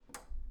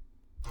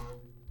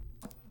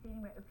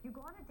You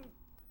go on a date.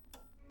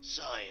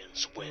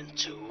 Science went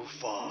too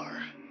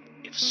far.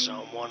 If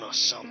someone or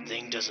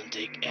something doesn't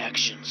take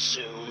action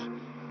soon,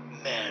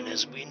 man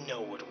as we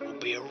know it will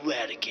be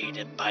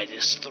eradicated by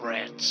this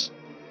threat.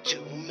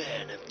 Two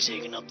men have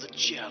taken up the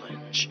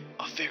challenge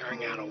of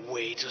figuring out a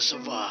way to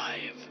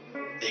survive.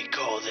 They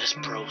call this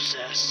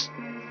process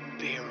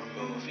beer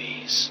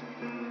movies.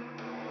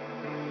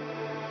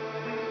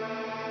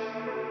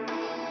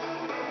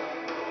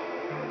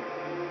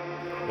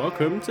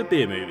 Welcome to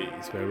Beer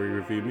Movies, where we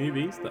review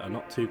movies that are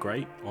not too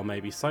great or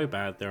maybe so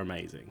bad they're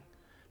amazing.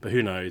 But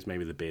who knows,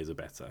 maybe the beers are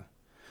better.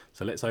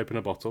 So let's open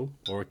a bottle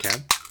or a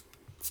can.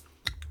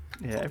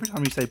 Yeah, every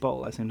time you say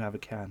bottle, I seem to have a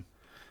can.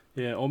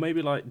 Yeah, or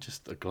maybe like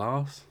just a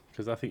glass,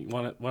 because I think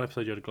one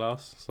episode you had a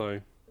glass, so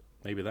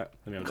maybe that.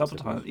 A couple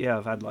of times, yeah,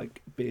 I've had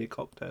like beer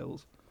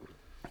cocktails.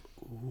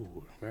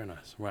 Ooh, very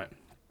nice. Right,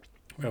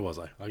 where was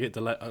I? I get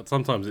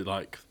sometimes it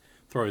like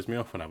throws me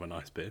off when I have a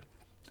nice beer.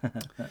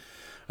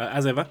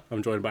 As ever,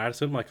 I'm joined by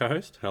Addison, my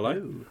co-host.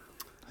 Hello.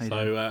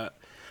 So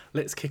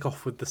let's kick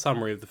off with the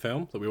summary of the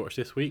film that we watched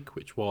this week,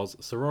 which was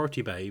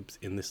Sorority Babes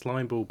in the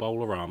Slimeball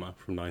Bowl-O-Rama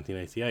from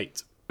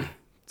 1988. It's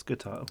a good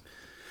title.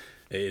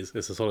 It is.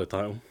 It's a solid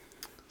title.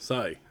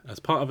 So, as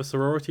part of a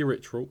sorority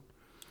ritual,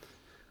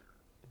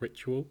 I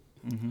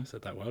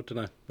said that well,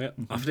 didn't I? Yeah.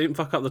 I didn't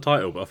fuck up the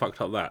title, but I fucked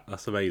up that.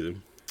 That's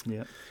amazing.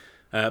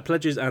 Yeah.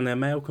 Pledges and their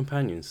male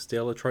companions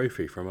steal a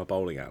trophy from a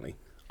bowling alley.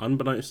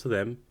 Unbeknownst to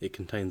them, it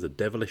contains a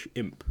devilish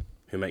imp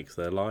who makes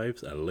their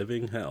lives a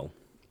living hell.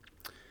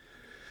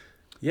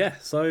 Yeah,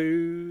 so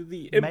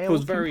the imp Male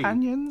was very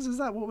companions. Is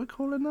that what we're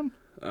calling them?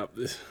 I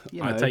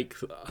take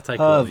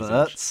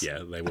perverts. Yeah,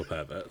 they were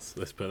perverts.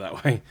 Let's put it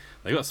that way.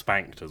 They got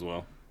spanked as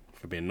well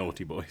for being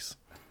naughty boys.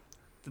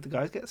 Did the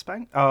guys get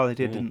spanked? Oh, they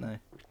did, didn't they?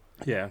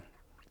 Yeah.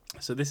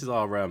 So this is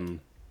our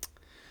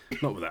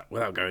not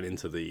without going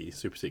into the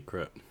super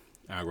secret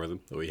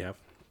algorithm that we have.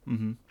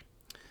 Mm-hmm.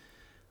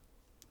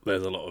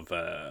 There's a lot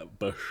of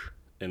bush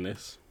in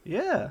this.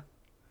 Yeah.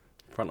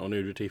 Frontal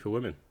nudity for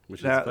women,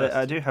 which Now, is the first.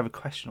 I do have a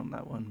question on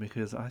that one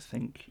because I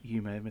think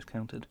you may have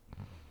miscounted.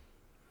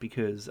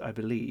 Because I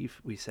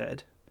believe we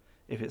said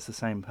if it's the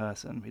same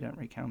person, we don't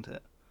recount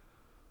it.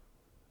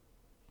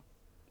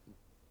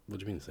 What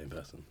do you mean the same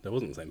person? There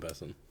wasn't the same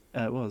person.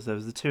 It was. There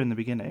was the two in the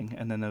beginning,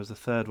 and then there was a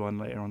third one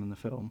later on in the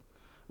film,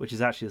 which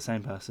is actually the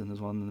same person as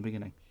one in the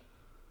beginning.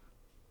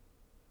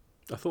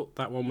 I thought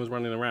that one was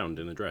running around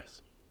in a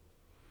dress.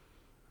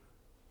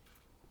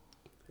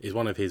 Is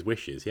one of his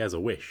wishes. He has a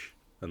wish,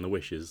 and the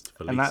wish is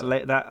for Lisa.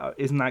 And that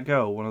isn't that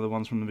girl one of the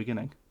ones from the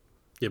beginning?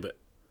 Yeah, but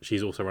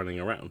she's also running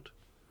around.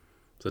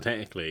 So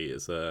technically,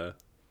 it's a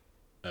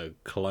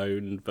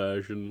clone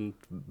version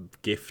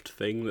gift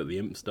thing that the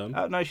imp's done.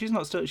 No, she's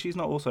not. She's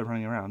not also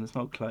running around. It's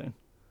not a clone.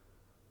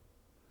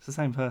 It's the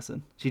same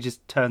person. She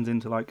just turns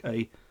into like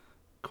a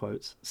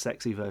quotes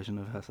sexy version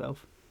of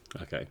herself.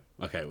 Okay.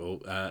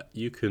 Well,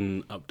 you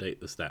can update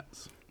the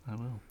stats. I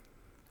will.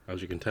 As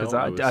you can tell,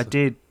 I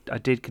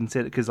did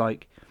consider, because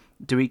like,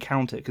 do we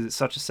count it because it's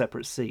such a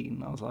separate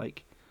scene? I was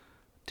like,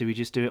 do we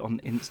just do it on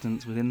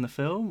instance within the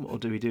film, or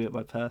do we do it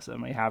by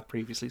person? We have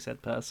previously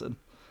said person.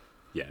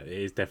 Yeah, it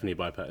is definitely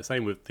by person.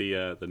 Same with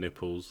the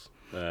nipples.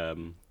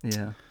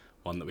 Yeah.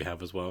 One that we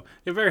have as well.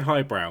 Yeah, very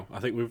highbrow. I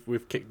think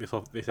we've kicked this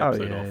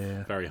episode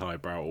off very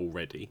highbrow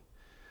already.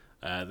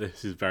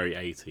 This is very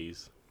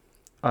 80s.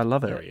 I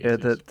love Very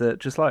it. 80s. The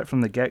just like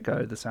from the get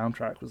go, the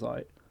soundtrack was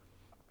like,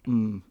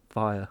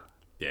 fire.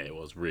 Yeah, it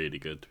was really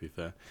good, to be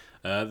fair.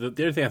 The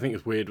only thing I think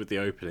is weird with the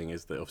opening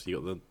is that obviously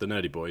you got the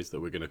nerdy boys that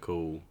we're going to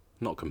call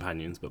not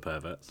companions but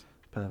perverts.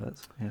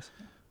 Perverts, yes.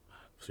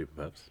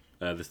 Super pervs.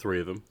 There's three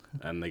of them,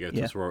 and they go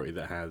to a sorority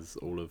that has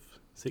all of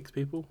 6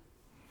 people.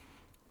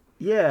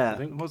 Yeah, I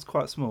think. it was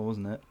quite small,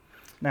 wasn't it?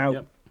 Now,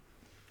 Yep.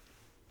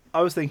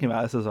 I was thinking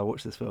about this as I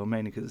watched this film,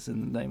 mainly because it's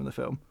in the name of the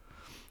film.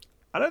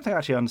 I don't think I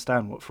actually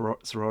understand what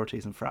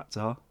sororities and frats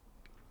are.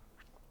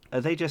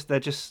 They're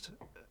just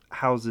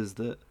houses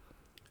that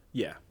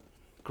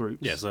groups.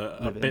 Yeah, so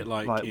a live bit in.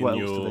 like in what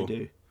your else do they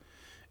do?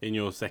 in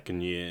your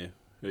second year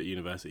at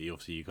university,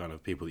 obviously you kind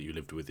of people that you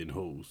lived with in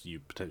halls, you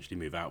potentially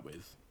move out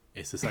with.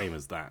 It's the same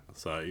as that.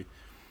 So,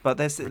 But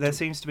there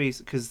seems to be,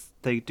 because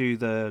they do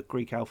the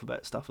Greek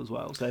alphabet stuff as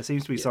well. So there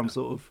seems to be some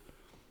sort of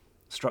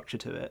structure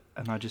to it,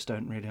 and I just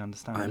don't really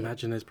understand. I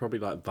imagine there's probably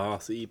like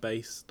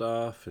varsity-based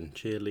stuff and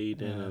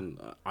cheerleading, and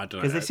I don't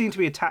know. Because they seem to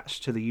be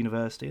attached to the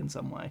university in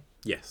some way.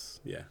 Yes,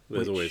 yeah.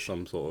 There's always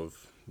some sort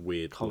of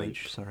weird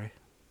College, link. sorry.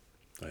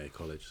 Oh, yeah,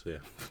 college, yeah.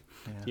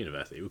 Yeah.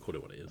 University, we'll call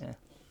it what it is. Yeah.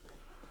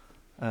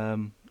 I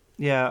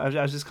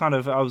was kind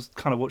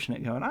of watching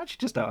it going, I actually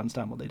just don't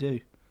understand what they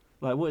do.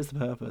 Like, what is the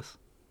purpose?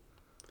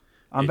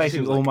 I'm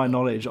basing all my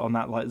knowledge on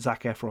that like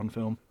Zac Efron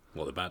film.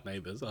 What, The Bad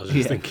Neighbours? I was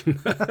just thinking.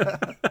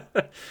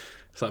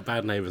 It's like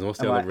Bad Neighbours, and what's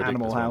the other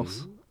ridiculous Animal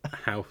House.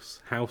 one?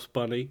 House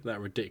Bunny, that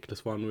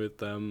ridiculous one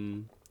with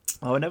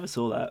Oh, I never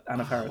saw that.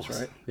 Anna Faris,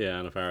 right? Yeah,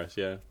 Anna Faris,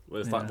 yeah. Well,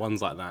 it's like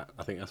ones like that.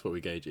 I think that's what we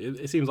gauge.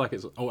 It seems like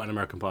it's... Oh, and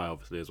American Pie,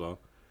 obviously, as well.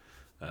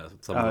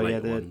 Some of the later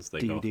the ones,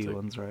 they go off DVD to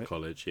ones, right?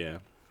 college, yeah.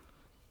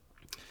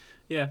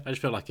 Yeah, I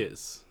just feel like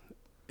it's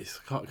it's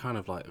kind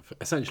of like,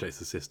 essentially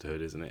it's a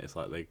sisterhood, isn't it? It's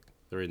like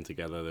they're in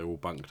together, they're all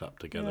bunked up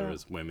together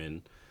as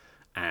women,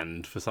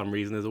 and for some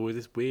reason there's always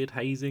this weird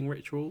hazing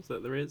rituals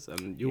that there is,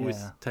 and you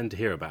always tend to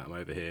hear about them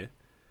over here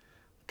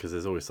because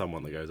there's always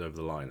someone that goes over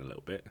the line a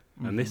little bit.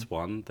 And this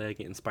one, they're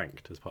getting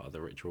spanked as part of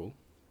the ritual.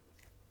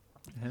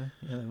 Yeah,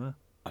 they were.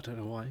 I don't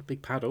know why.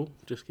 Big paddle,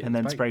 just getting And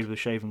then spanked. sprayed with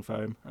shaving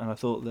foam, and I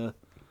thought the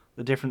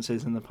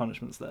differences in the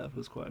punishments there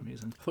was quite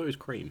amusing. I thought it was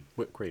cream,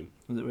 whipped cream.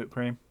 Was it whipped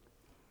cream?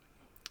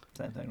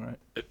 Same thing, right?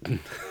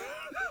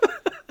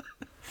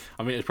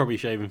 I mean, it's probably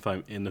shaving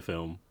foam in the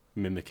film,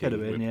 mimicking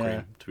whipped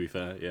cream, to be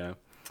fair, yeah.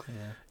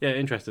 Yeah,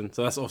 interesting.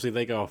 So that's obviously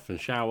they go off and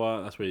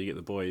shower. That's where you get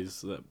the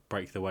boys that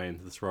break their way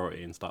into the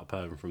sorority and start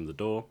perving from the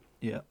door.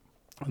 Yeah.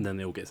 And then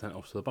they all get sent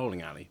off to the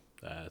bowling alley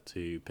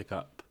to pick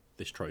up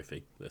this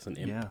trophy. That's an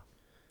imp. Yeah.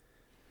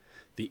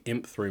 The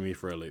imp threw me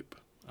for a loop.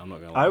 I'm not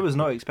going to lie. I was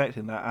not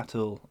expecting that at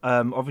all.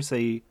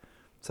 Obviously,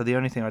 so the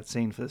only thing I'd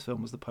seen for this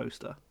film was the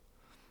poster,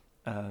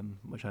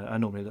 which I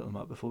normally look them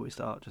up before we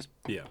start, just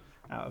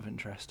out of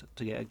interest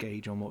to get a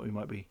gauge on what we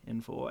might be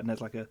in for. And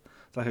there's like a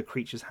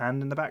creature's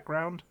hand in the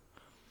background.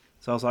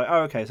 So I was like,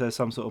 oh, okay, so there's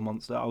some sort of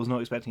monster. I was not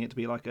expecting it to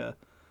be like a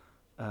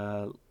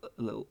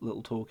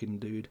little talking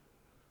dude.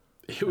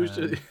 It was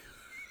just...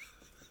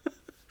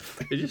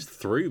 it just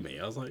threw me.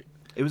 I was like...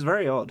 It was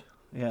very odd,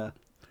 yeah.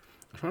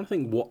 I'm trying to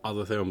think what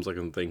other films I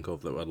can think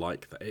of that were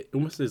like that. It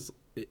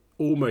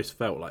almost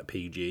felt like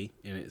PG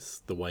in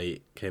the way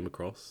it came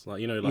across.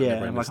 Like, you know, like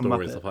Neverending like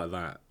Story and stuff like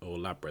that, or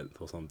Labyrinth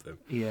or something.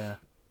 Yeah.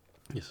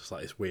 It's just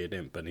like this weird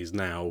imp, and he's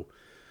now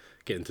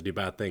getting to do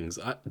bad things.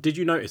 Did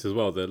you notice as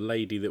well the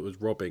lady that was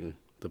robbing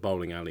the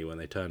bowling alley when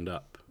they turned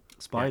up?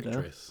 Spider. The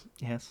actress.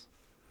 Yes.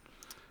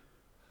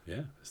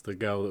 Yeah, it's the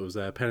girl that was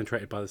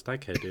penetrated by the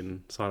stag head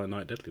in Silent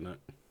Night, Deadly Night.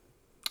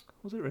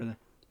 Was it really?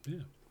 Yeah.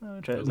 Oh,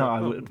 interesting.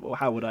 No,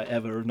 how would I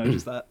ever have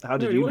noticed that? How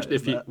did you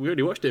notice that? We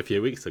already watched it a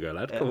few weeks ago,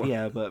 lad. Come on.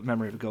 Yeah, but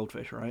Memory of a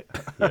Goldfish, right?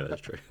 Yeah,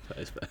 that's true. That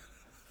is fair.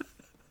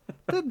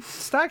 The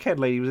staghead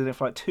lady was in it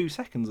for like 2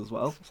 seconds as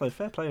well, so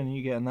fair play on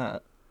you getting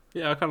that.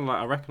 Yeah,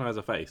 I recognised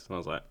her face, and I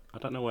was like, I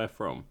don't know where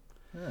from.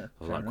 Yeah, I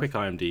was like, quick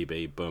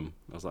IMDb, boom.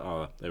 I was like,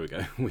 oh, there we go.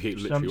 We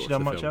literally watched she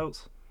done the much film.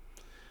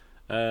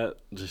 else?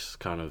 Just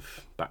kind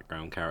of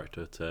background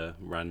character to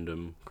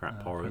random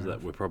crap horrors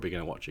that we're probably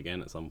going to watch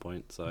again at some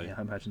point. So yeah,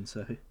 I imagine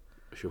so.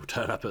 She'll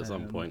turn up at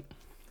some point.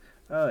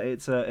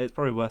 It's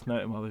probably worth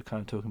noting while we're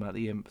kind of talking about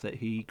the imp that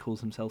he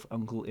calls himself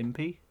Uncle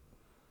Impy.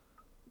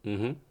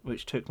 Mm-hmm.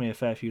 Which took me a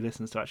fair few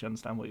listens to actually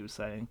understand what he was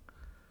saying.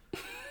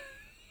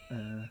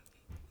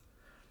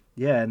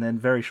 Yeah, and then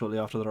very shortly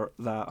after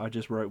that, I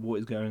just wrote what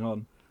is going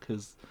on,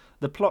 because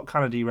the plot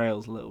kind of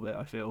derails a little bit,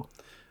 I feel.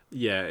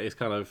 Yeah, it's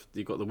kind of,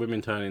 you've got the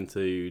women turn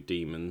into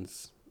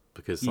demons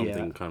because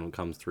something kind of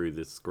comes through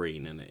the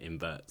screen and it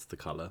inverts the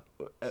colour.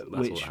 So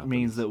which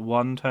means that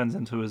one turns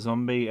into a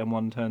zombie and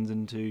one turns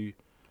into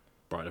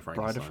Bride of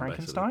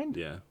Frankenstein.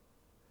 Basically. Yeah.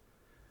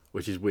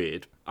 Which is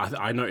weird.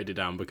 I noted it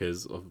down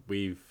because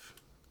we've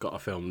got a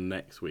film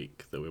next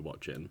week that we're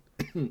watching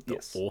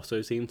that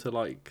also seem to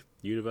like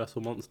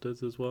Universal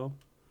Monsters as well.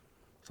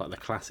 It's like the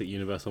classic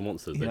Universal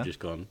Monsters. They've just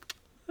gone,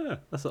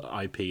 that's an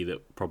IP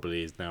that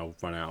probably is now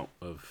run out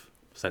of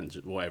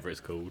whatever it's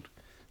called,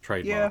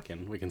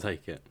 trademarking. We can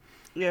take it.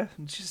 Yeah,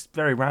 it's just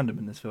very random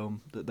in this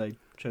film that they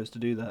chose to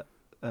do that.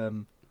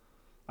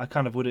 I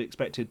kind of would have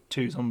expected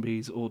 2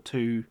 zombies or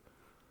 2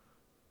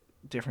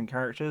 different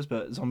characters,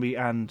 but zombie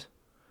and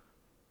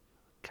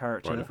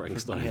character. Bride of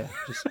Frankenstein. Yeah,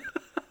 just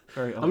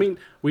very odd. I mean,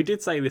 we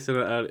did say this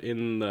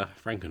in the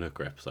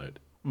Frankenhooker episode.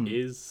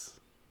 Is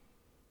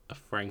a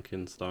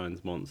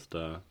Frankenstein's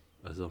monster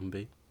a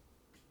zombie?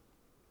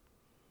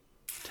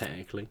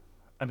 Technically.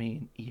 I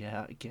mean,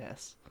 yeah, I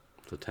guess.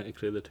 So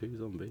technically the 2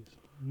 zombies.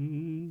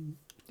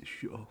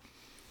 Sure.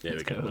 Yeah,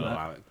 we can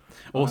allow it.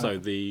 Also,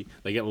 they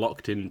get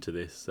locked into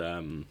this.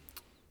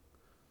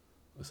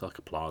 It's like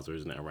a plaza,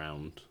 isn't it?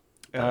 Around.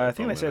 I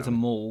think they say it's a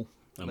mall.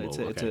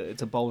 Okay.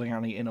 It's a bowling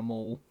alley in a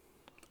mall.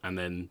 And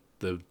then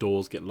the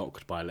doors get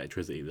locked by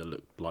electricity that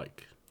look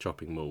like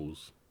chopping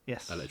malls.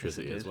 Yes,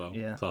 electricity as well.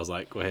 Yeah. So I was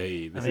like,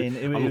 wait,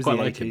 it I'm was quite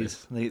the liking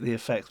 80s. this. The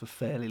effects were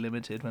fairly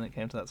limited when it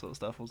came to that sort of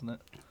stuff, wasn't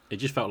it? It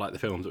just felt like the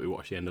films that we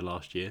watched the end of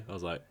last year. I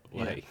was like,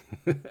 wait.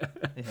 Yeah,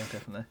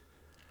 definitely.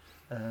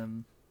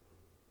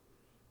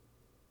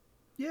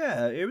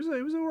 Yeah, it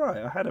was all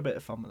right. I had a bit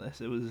of fun with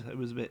this. It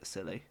was a bit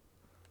silly.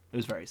 It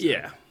was very silly.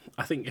 Yeah,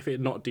 I think if it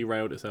had not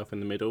derailed itself in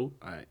the middle,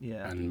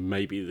 and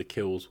maybe the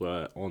kills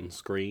were on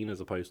screen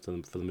as opposed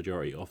to for the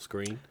majority off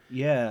screen.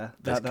 Yeah,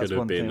 this that's could have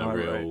one been thing a I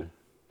real wrote.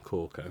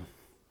 corker.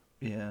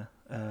 Yeah.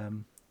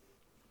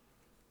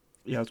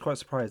 Yeah, I was quite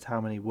surprised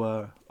how many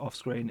were off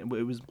screen. It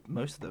was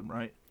most of them,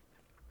 right?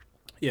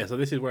 Yeah, so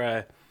this is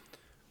where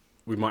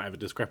we might have a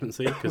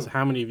discrepancy, because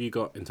how many have you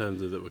got in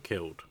terms of that were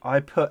killed? I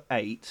put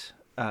 8,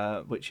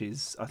 which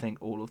is, I think,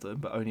 all of them,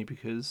 but only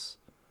because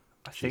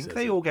I think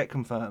they all get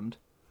confirmed.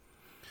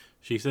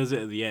 She says it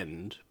at the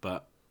end,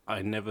 but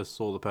I never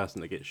saw the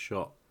person that gets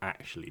shot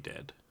actually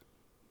dead.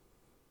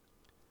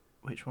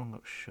 Which one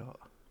got shot?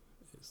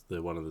 It's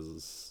the one of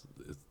the.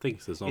 I think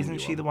it's the zombie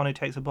Isn't she the one who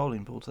takes a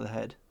bowling ball to the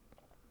head?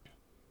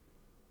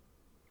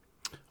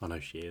 I know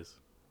she is.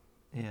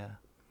 Yeah.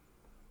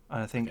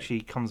 And I think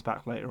she comes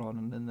back later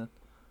on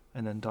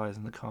and then dies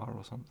in the car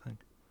or something.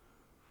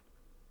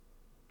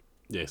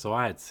 Yeah, so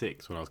I had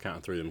 6 when I was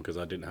counting through them because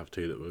I didn't have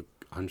 2 that were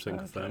 100%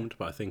 confirmed,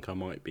 but I think I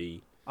might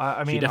be.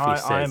 I mean, she definitely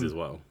says I'm, as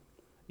well.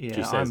 Yeah,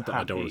 she says I'm that happy.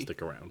 I don't want to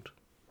stick around.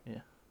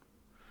 Yeah.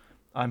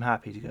 I'm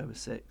happy to go with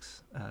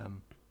 6.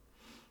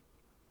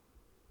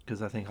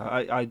 Because I think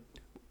I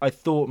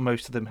thought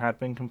most of them had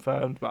been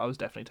confirmed, but I was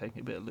definitely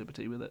taking a bit of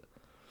liberty with it.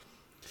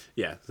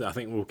 Yeah, so I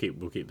think we'll keep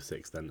the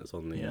 6 then. That's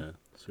on the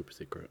super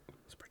secret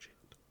spreadsheet.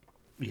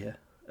 Yeah.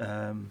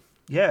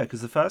 Yeah,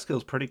 because the first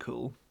kill's pretty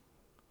cool.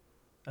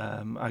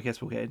 I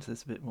guess we'll get into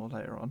this a bit more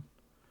later on.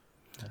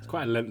 It's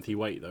quite a lengthy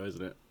wait, though,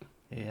 isn't it?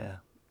 Yeah.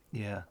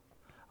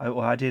 I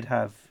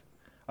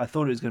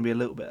thought it was going to be a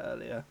little bit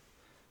earlier,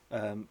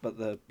 but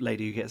the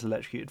lady who gets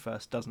electrocuted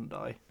first doesn't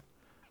die.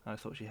 I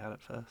thought she had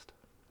it first.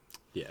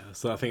 Yeah,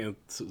 so I think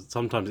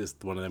sometimes it's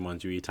one of them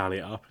ones you tally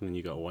it up and then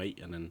you got to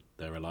wait and then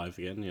they're alive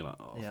again. And you're like,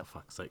 oh, for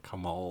fuck's sake,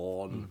 come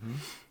on. Mm-hmm.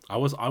 I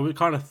would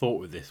kind of thought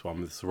with this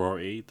one, with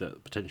Sorority,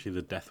 that potentially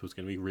the death was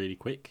going to be really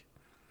quick.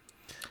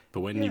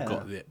 But when you've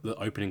got the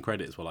opening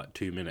credits were like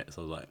 2 minutes,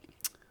 I was like,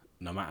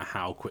 no matter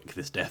how quick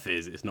this death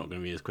is, it's not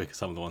going to be as quick as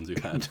some of the ones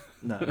we've had.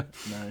 No.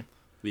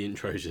 The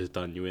intro's just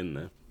done you in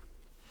there.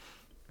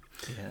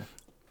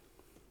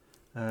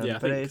 Yeah.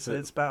 But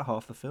it's about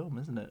half the film,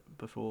 isn't it?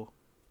 Before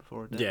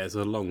a death. Yeah, it's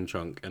a long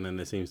chunk, and then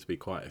there seems to be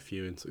quite a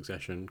few in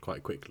succession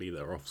quite quickly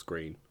that are off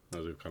screen,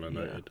 as we've kind of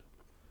noted.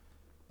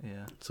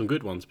 Yeah. Some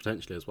good ones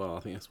potentially as well.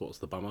 I think that's what's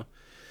the bummer.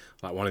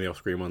 Like one of the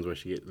off-screen ones where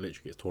she literally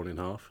gets torn in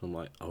half. I'm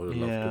like, I would have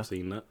loved to have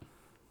seen that.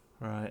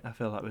 Right, I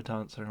feel like we're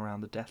dancing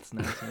around the deaths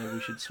now, so maybe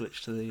we should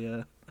switch to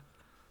the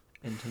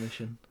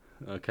intermission.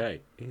 Okay,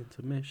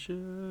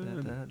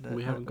 intermission.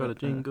 We haven't got a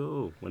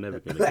jingle. We're never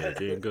going to get a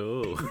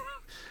jingle.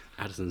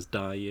 Addison's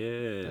dying.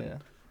 Yeah.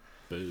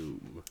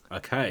 Boom.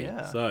 Okay,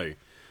 so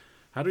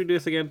how do we do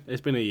this again?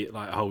 It's been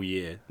a whole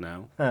year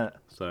now.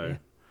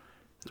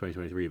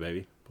 2023,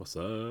 baby. What's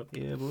up?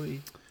 Yeah,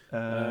 boy.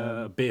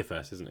 Beer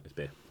first, isn't it? It's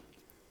beer.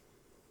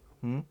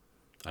 Hmm?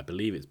 I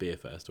believe it's beer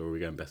first, or are we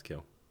going best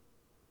kill?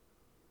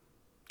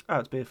 Oh,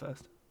 it's beer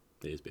first.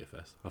 It is beer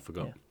first. I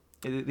forgot.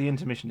 Yeah. The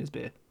intermission is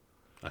beer.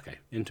 Okay,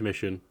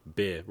 intermission,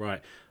 beer.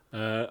 Right.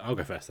 I'll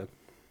go first then.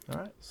 All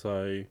right.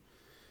 So,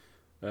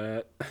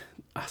 I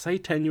say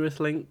tenuous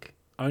link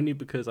only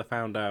because I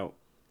found out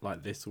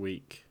this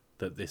week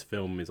that this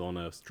film is on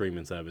a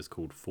streaming service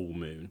called Full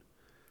Moon,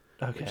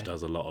 which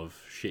does a lot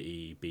of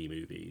shitty B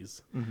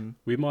movies. Mm-hmm.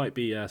 We might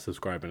be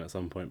subscribing at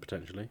some point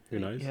potentially. Who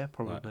knows? Yeah,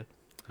 probably.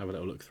 Have a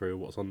little look through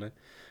what's on there.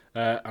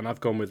 And I've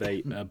gone with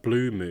a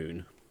Blue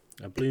Moon.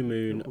 A Blue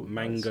Moon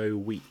mango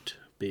wheat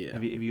beer.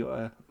 Have you got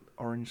an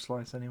orange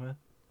slice anywhere?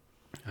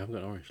 I haven't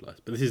got an orange slice,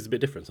 but this is a bit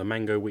different. So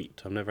mango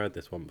wheat. I've never had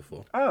this one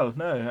before. Oh,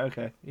 no,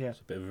 okay, yeah. It's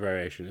a bit of a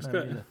variation. It's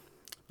good. Either.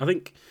 I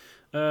think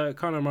it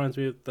kind of reminds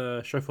me of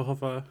the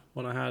Schofferhofer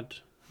one I had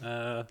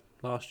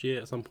last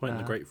year at some point,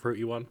 the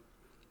grapefruity one.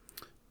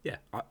 Yeah,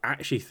 I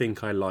actually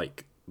think I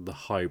like the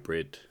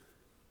hybrid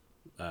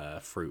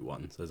fruit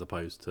ones as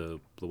opposed to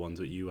the ones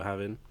that you were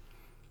having.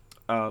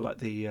 Like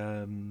the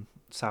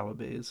sour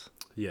beers.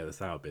 Yeah, the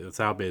sour beer. The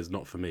sour beer is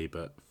not for me,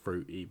 but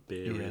fruity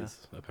beer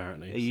is,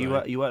 apparently. You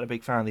weren't a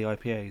big fan of the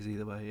IPAs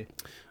either, were you?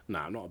 No,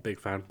 I'm not a big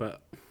fan,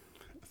 but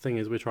the thing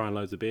is we're trying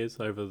loads of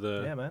beers over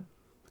the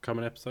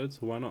coming episodes,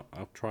 so why not?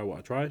 I'll try what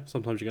I try.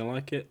 Sometimes you're going to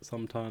like it,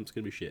 sometimes it's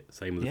going to be shit.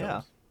 Same with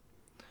the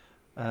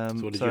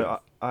films.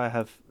 I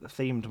have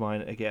themed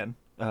mine again,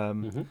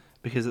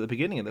 because at the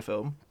beginning of the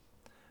film,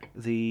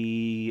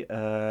 the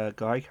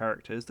guy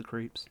characters, the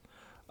creeps,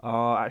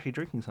 are actually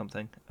drinking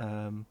something.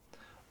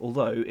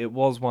 Although it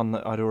was one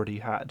that I'd already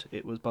had.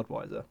 It was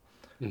Budweiser.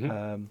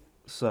 Mm-hmm.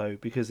 So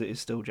because it is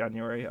still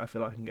January, I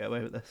feel like I can get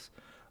away with this.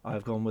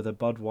 I've gone with a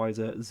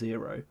Budweiser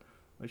Zero,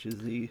 which is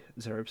the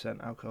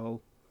 0% alcohol.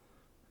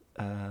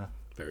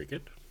 Very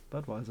good.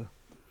 Budweiser.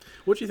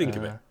 What do you think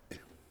of it?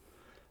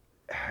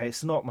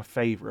 It's not my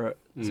favourite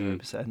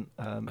 0%.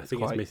 I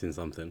think it's missing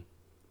something.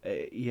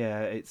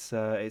 It's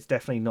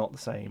definitely not the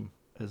same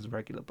as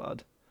regular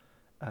Bud.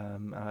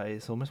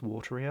 It's almost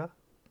waterier.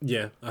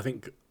 Yeah, I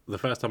think the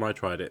first time I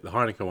tried it, the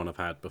Heineken one I've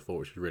had before,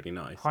 which was really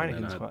nice.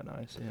 Heineken's quite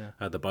nice, yeah.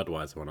 I had the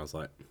Budweiser one, I was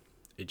like,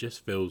 it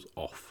just feels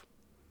off.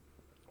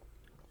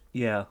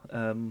 Yeah,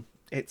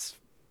 it's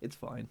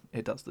fine.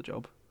 It does the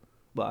job.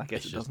 But I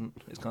guess it doesn't.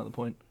 It's kind of the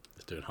point.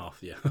 It's doing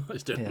half,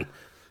 it's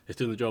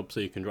doing the job so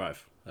you can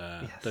drive.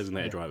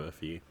 Designated driver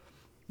for you.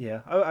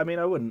 Yeah, I mean,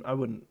 I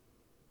wouldn't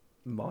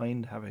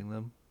mind having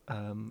them.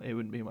 It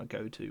wouldn't be my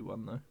go-to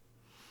one, though.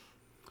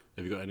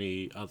 Have you got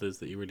any others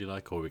that you really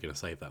like, or are we going to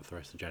save that for the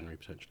rest of January,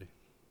 potentially?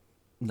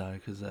 No,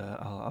 because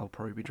I'll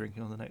probably be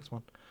drinking on the next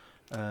one.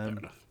 Fair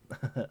enough.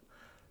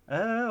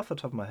 Off the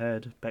top of my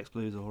head, Beck's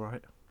Blue's all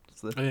right. It's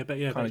the kind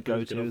of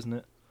go-to, isn't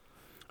it?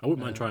 I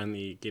wouldn't mind trying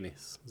the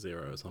Guinness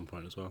Zero at some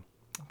point as well.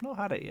 I've not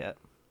had it yet.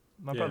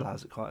 My brother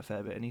has it quite a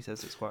fair bit, and he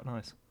says it's quite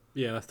nice.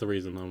 Yeah, that's the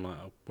reason I'm like,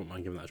 I wouldn't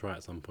mind giving that a try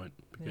at some point.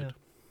 Be good.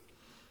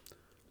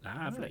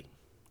 Lovely.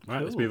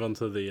 Right, let's Cool. move on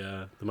to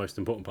the most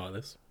important part of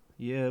this.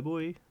 Yeah,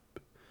 boy.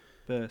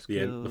 Best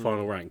kill. The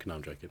final rank. No,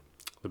 I'm joking.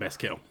 The best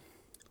kill.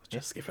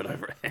 Just skip it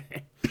over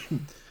it.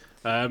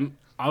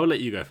 I will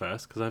let you go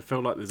first because I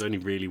feel like there's only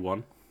really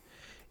one.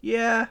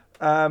 Yeah.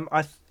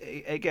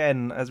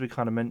 Again, as we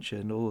kind of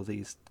mentioned, all of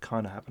these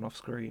kind of happen off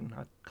screen.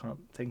 I can't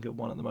think of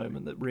one at the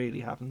moment that really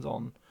happens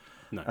on.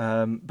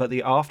 No. But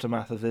the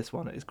aftermath of this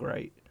one is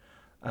great.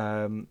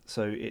 So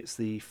it's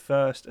the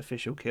first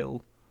official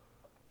kill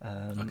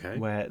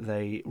where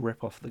they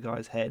rip off the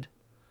guy's head.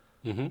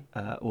 Mm-hmm.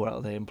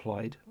 Or they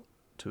implied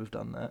to have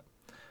done that.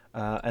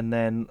 And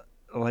then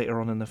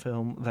later on in the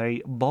film,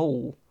 they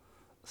bowl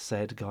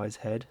said guy's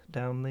head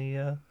down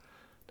the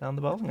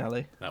bowling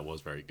alley. That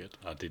was very good.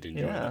 I did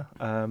enjoy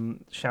that.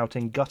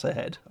 Shouting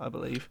gutterhead, I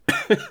believe,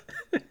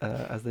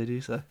 as they do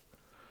so.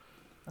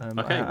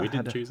 Okay, we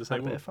did choose the same had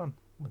a one. bit of fun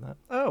with that.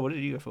 Oh, what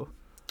did you go for?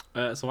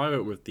 So I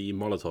went with the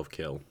Molotov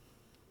kill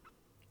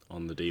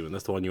on the demon.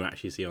 That's the one you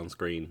actually see on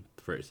screen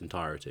for its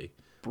entirety.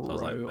 Bro, So I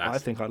was like, I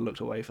think I looked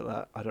away for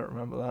that. I don't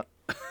remember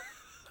that.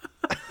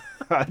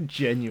 I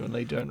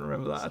genuinely don't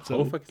remember that at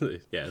all.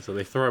 Yeah, so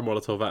they throw a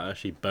Molotov at her.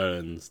 She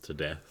burns to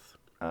death.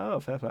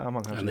 Oh, fair play. I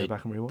might have to go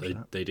back and rewatch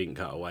that. They didn't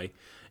cut away.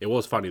 It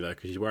was funny though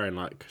because she's wearing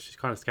she's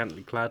kind of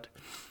scantily clad,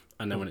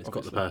 and then when it's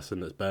got the person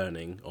that's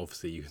burning,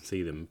 obviously you can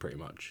see them pretty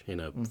much in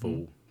a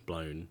full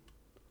blown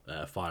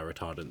fire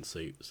retardant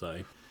suit. So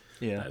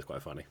Yeah, that is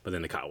quite funny. But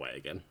then they cut away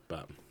again.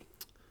 But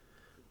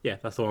yeah,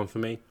 that's the one for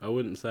me. I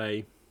wouldn't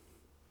say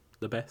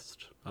the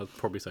best. I'd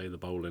probably say the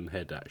bowling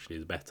head actually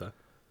is better.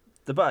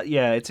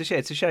 it's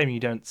a shame you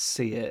don't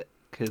see it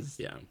because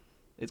Yeah,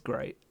 it's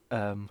great.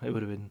 It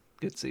would have been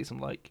good to see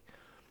some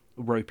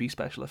ropey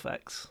special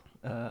effects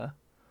on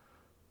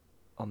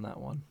that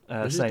one.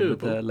 Same with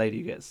the lady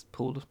who gets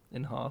pulled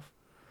in half.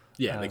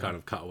 Yeah, they kind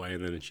of cut away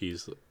and then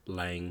she's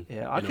laying.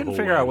 Yeah, I couldn't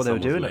figure out what they were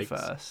doing at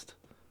first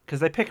because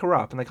they pick her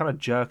up and they kind of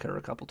jerk her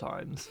a couple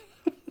times.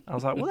 I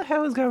was like, what the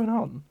hell is going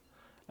on?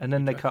 And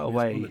then they cut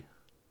away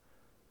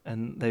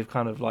and they've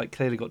kind of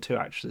clearly got two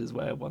actresses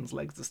where one's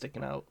legs are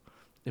sticking out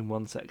in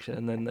one section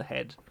and then the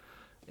head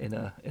in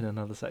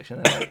another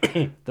section.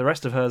 And the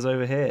rest of her's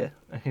over here.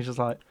 And he's just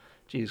like,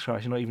 Jesus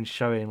Christ, you're not even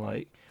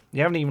showing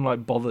you haven't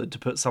even bothered to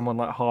put someone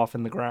half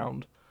in the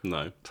ground.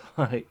 No.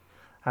 To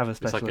have a It's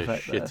special like a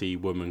effect there. shitty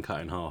woman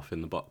cut in half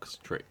in the box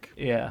trick.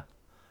 Yeah.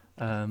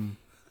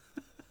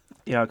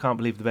 Yeah, I can't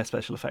believe the best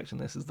special effect in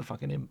this is the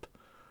fucking imp.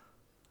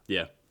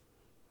 Yeah.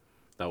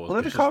 That was.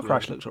 Although the car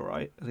crash looks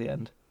alright at the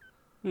end.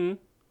 Hmm.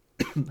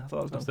 I thought it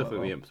was That's done definitely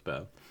quite the imp's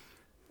better.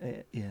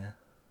 well. Yeah.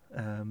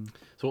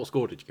 So what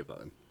score did you give that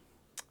then?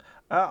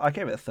 I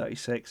gave it a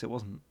 36. It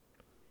wasn't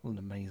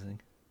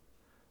amazing.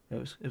 It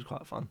was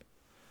quite fun.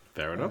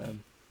 Fair enough.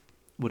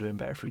 Would have been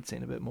better if we'd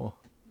seen a bit more.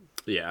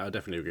 Yeah, I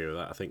definitely agree with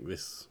that. I think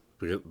because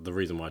the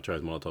reason why I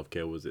chose Molotov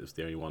Kill was it's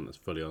the only one that's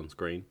fully on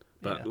screen.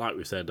 But like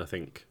we said, I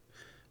think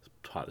it's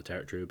part of the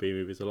territory of B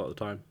movies a lot of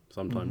the time.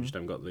 Sometimes you just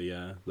haven't got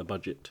the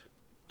budget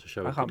to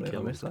show a good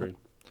kill on screen.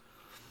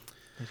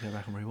 Let's go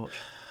back and rewatch.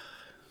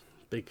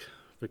 Big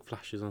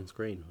flashes on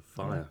screen of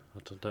fire. I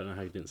don't know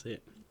how you didn't see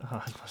it. Oh,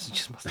 I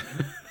must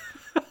have.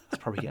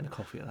 It's probably getting a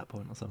coffee at that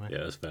point or something.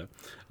 Yeah, that's fair.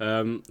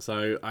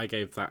 So I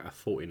gave that a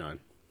 49.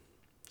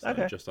 So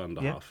okay. Just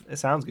under half. It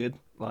sounds good.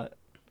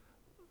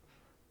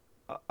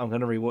 I'm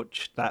going to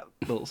rewatch that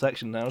little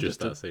section now. Just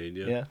that scene,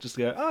 yeah. Yeah, just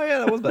to go, oh yeah,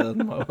 that was better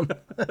than my one.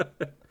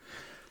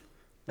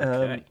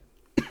 Okay.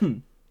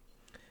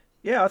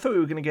 Yeah, I thought we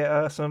were going to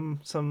get some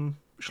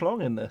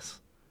schlong in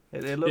this.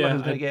 It looked like it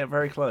was going to get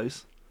very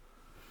close.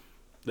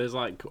 There's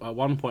at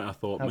one point I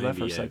thought How's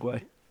maybe... that for a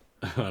segue?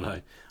 I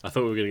know. I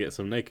thought we were going to get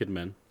some naked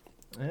men.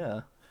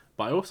 Yeah.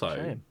 But also,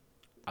 Shame.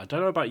 I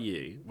don't know about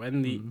you,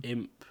 when the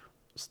imp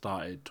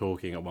started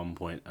talking at one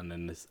point and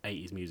then this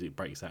 80s music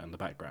breaks out in the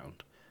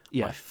background,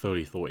 I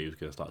fully thought he was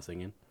going to start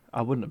singing.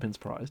 I wouldn't have been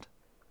surprised.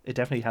 It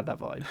definitely had that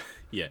vibe.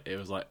 Yeah, it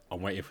was like,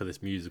 I'm waiting for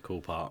this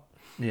musical part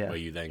where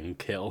you then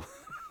kill.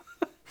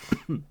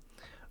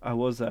 I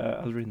was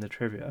reading the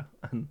trivia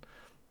and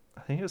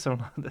I think it was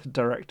someone the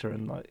director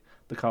and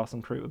the cast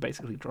and crew were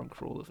basically drunk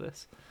for all of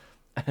this.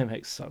 And it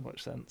makes so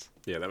much sense.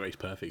 Yeah, that makes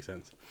perfect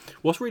sense.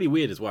 What's really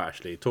weird as well,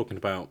 actually, talking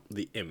about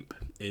the imp,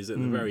 is at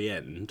the very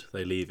end,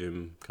 they leave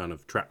him kind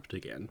of trapped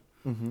again.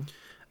 Mm-hmm.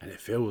 And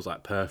it feels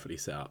perfectly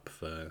set up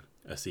for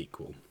a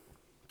sequel.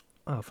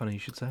 Oh, funny you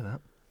should say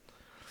that.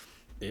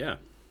 Yeah.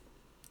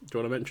 Do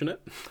you want to mention it?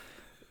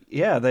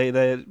 Yeah, they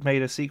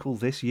made a sequel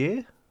this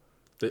year?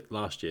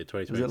 Last year,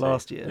 2022. Was it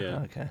last year? Yeah.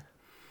 Oh, okay.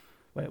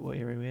 Wait, what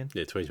year are we in?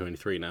 Yeah,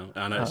 2023 now.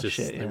 I know it's just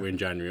we're in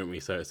January, aren't we?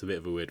 So it's a bit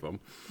of a weird one.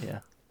 Yeah.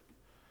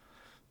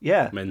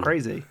 Yeah,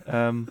 crazy.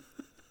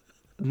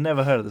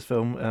 Never heard of this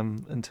film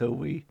until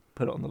we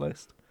put it on the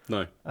list.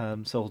 No.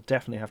 So I'll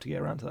definitely have to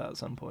get around to that at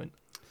some point.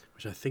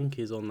 Which I think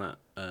is on that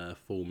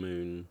Full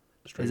Moon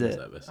streaming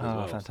service as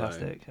well. Oh,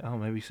 fantastic. So... Oh,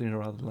 maybe sooner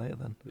rather than later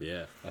then.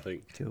 Yeah, I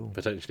think cool.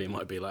 Potentially it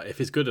might be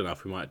if it's good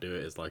enough, we might do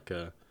it as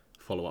a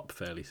follow-up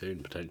fairly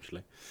soon,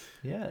 potentially.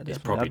 Yeah, it's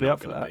probably not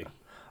going to be.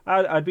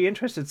 I'd be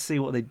interested to see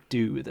what they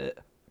do with it.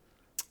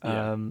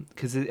 Yeah.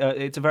 Because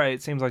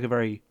it seems like a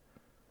very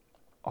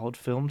odd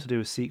film to do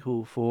a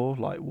sequel for.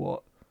 Like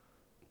what,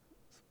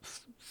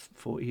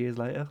 40 years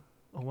later,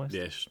 almost.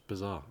 Yeah, it's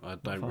bizarre. I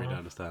don't really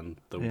understand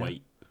the Yeah.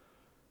 weight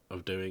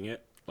of doing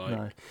it. Like,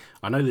 No.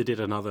 I know they did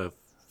another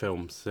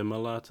film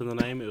similar to the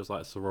name. It was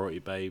like Sorority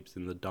Babes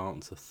in the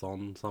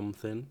Dance-a-thon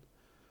something.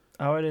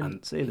 Oh, I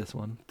didn't see this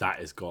one. That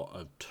has got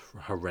a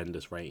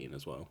horrendous rating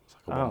as well. It's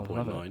like a Oh,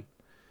 love 1.9. it.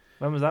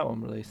 When was that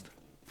one released?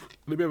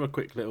 Let me have a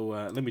quick little.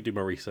 Let me do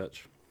my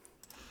research.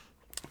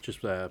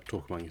 Just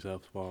talk among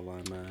yourselves while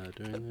I'm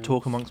doing this.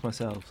 Talk amongst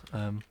myself.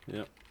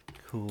 Yep.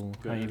 Cool.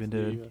 Go How you ahead, been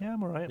doing? you, Yeah,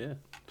 I'm alright. Yeah.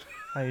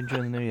 How you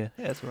enjoying the new year?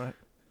 Yeah, it's alright.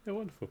 Yeah,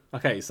 wonderful.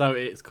 Okay, so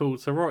it's called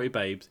Sorority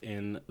Babes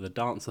in the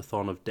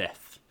Dance-a-thon of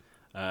Death.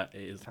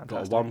 It's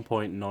got a Fantastic.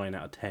 1.9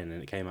 out of 10,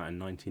 and it came out in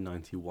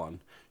 1991,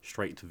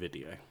 straight to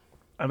video.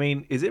 I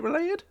mean, is it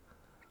related?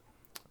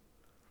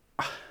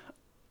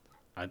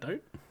 I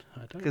don't.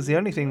 Because the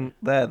only thing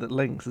there that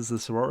links is the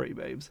sorority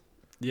babes.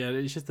 Yeah,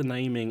 it's just the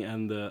naming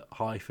and the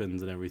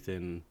hyphens and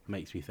everything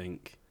makes me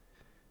think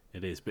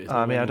it is. But it's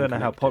I not mean, I really don't know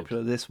how connected.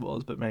 popular this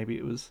was, but maybe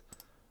it was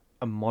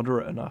a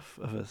moderate enough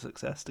of a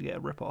success to get a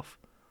rip-off.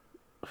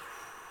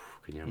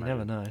 Can you You imagine?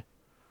 never know.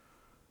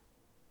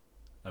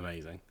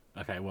 Amazing.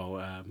 Okay,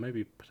 well,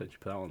 maybe potentially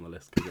put that on the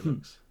list because it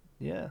looks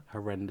Yeah.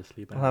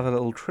 horrendously bad. We'll have a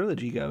little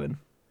trilogy going.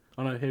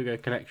 Oh no, here we go.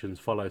 Connections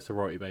follow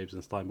Sorority Babes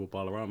and Slimeball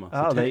Bowl-O-Rama.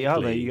 Oh, there you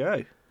technically-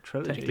 go.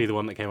 Trilogy. Technically, the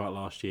one that came out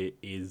last year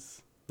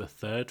is the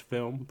third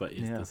film, but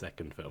is Yeah. the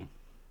second film.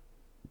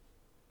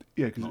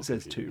 Yeah, because Not it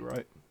says confusing. 2,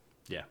 right?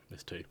 Yeah,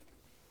 there's two.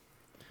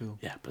 Cool.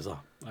 Yeah,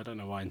 bizarre. I don't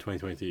know why in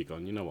 2022 you've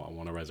gone, you know what, I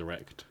want to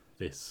resurrect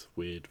this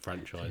weird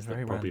franchise It's that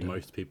very probably random.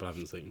 most people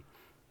haven't seen.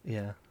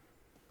 Yeah,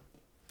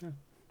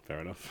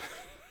 Fair enough.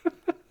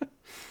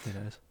 who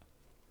knows?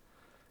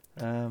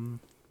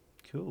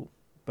 Cool.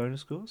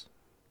 Bonus scores?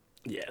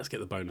 Yeah, let's get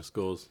the bonus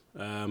scores.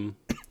 Trying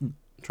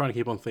to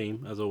keep on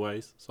theme, as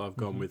always, so I've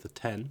gone Mhm. with a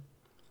 10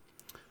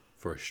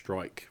 for a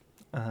strike.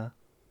 Uh-huh.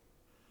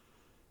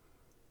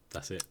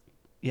 That's it.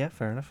 Yeah,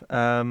 fair enough.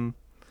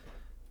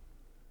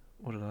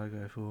 What did I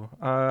go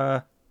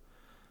for?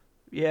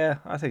 Yeah,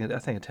 I think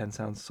a 10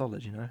 sounds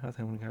solid. You know, I think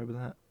I'm gonna go with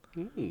that.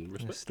 I'm gonna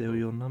Respect. steal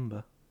your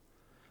number.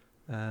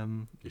 What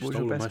was your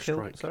stolen my best kill?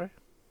 strike. Sorry.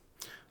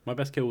 My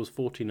best kill was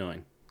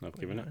 49. I've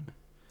given it.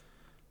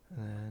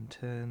 49. And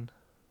 10.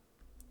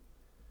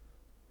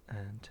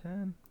 And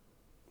 10.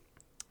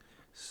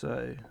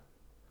 So,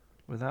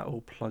 with that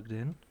all plugged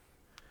in,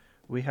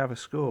 we have a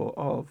score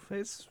of,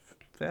 it's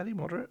fairly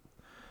moderate,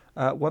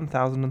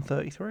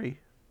 1,033,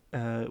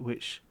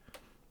 which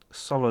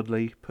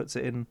solidly puts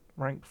it in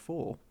rank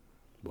 4.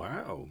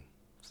 Wow.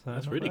 So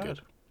That's not really bad.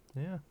 good.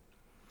 Yeah.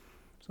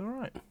 It's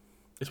alright.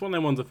 It's one of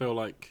them ones I feel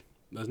like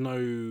there's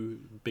no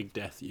big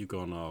death that you've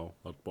gone, oh,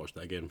 I'd watch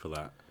that again for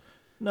that.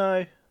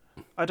 No,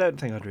 I don't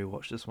think I'd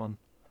rewatch this one.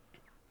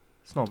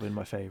 It's not been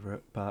my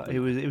favourite, but it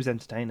was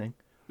entertaining.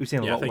 We've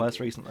seen a Yeah, I lot think- worse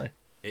recently.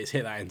 It's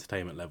hit that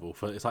entertainment level.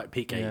 It's like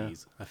peak Yeah.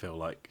 80s, I feel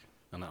like.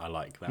 And I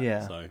like that.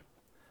 Yeah. So.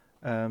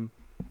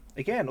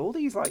 Again, all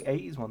these like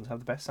 80s ones have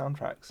the best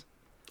soundtracks.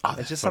 Oh,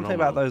 It's just something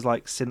about those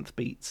like synth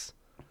beats.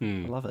 I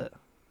Hmm. love it.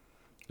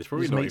 It's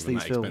probably just not makes even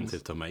these that films-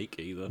 expensive to make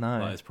either. No.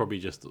 Like, it's probably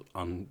just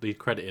the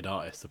credited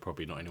artists are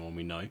probably not anyone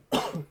we know.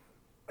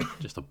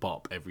 Just a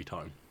bop every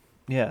time.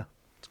 Yeah,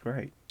 it's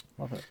great.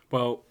 Love it.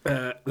 Well,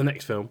 the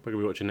next film we're going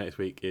to be watching next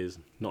week is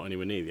not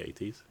anywhere near the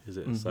 80s, is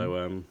it? Mhm.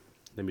 So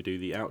let me do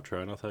the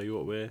outro and I'll tell you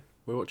what we're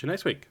watching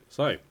next week.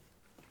 So,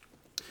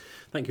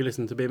 thank you for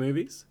listening to Beer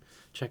Movies.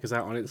 Check us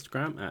out on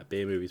Instagram at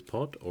Beer Movies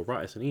Pod or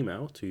write us an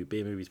email to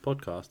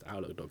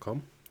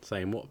beermoviespodcast@outlook.com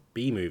saying what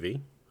B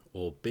movie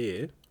or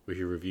beer we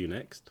should review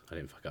next. I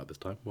didn't fuck up this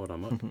time. Well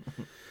done,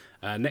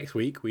 Mark. Next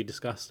week we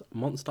discuss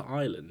Monster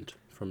Island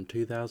from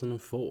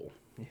 2004.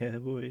 Yeah,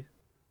 boy.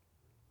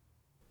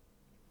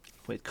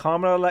 With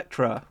Carmen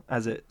Electra,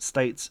 as it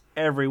states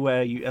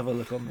everywhere you ever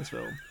look on this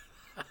film.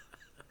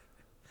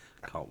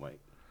 Can't wait.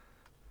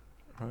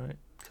 Right,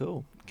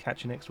 cool.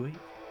 Catch you next week.